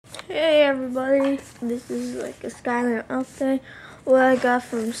Hey everybody, this is like a Skylander update. What I got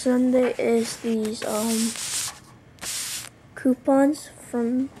from Sunday is these coupons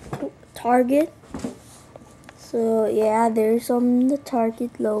from Target. So yeah, there's the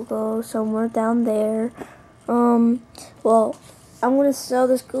Target logo somewhere down there. Well, I'm gonna sell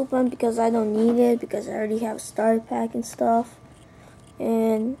this coupon because I don't need it because I already have a starter pack and stuff.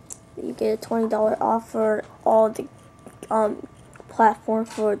 And you get a $20 off for all the platform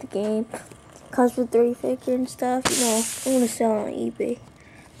for the game. Comes with 3 figures and stuff. I'm gonna sell it on eBay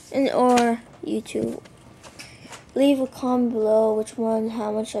or YouTube. Leave a comment below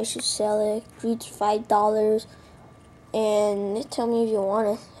how much I should sell it. $3 to $5, and tell me if you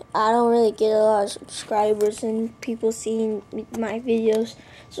want it. I don't really get a lot of subscribers and people seeing my videos,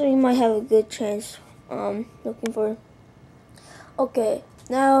 so you might have a good chance. Looking for it. Okay,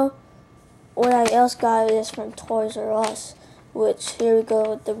 now what I else got is from Toys R Us, which here we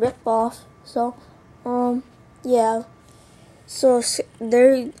go with the ripoff. So, yeah. So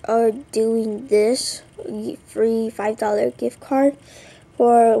they are doing this free $5 gift card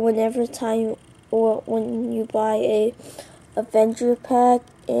for whenever time or when you buy a Avenger pack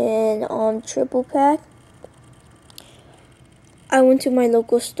and triple pack. I went to my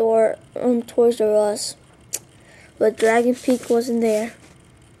local store, Toys R Us, but Dragon Peak wasn't there.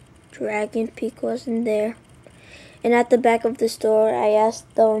 And at the back of the store, I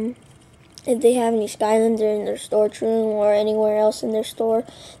asked them if they have any Skylanders in their storage room or anywhere else in their store.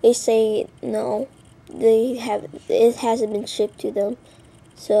 They say no, it hasn't been shipped to them.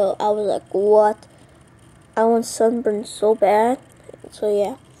 So I was like, what? I want Sunburn so bad. So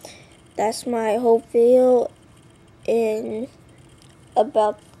yeah, that's my whole video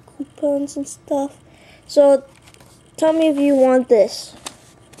about coupons and stuff. So tell me if you want this.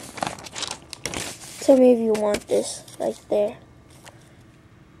 Tell me if you want this right there.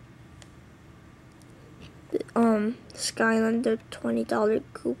 Skylander $20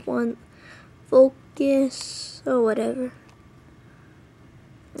 coupon, Focus or whatever.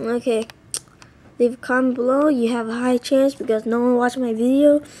 Okay, leave a comment below. You have a high chance because no one watched my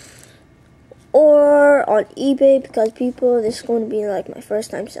video, or on eBay because this is going to be like my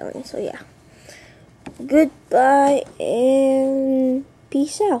first time selling. So yeah, goodbye and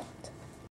peace out.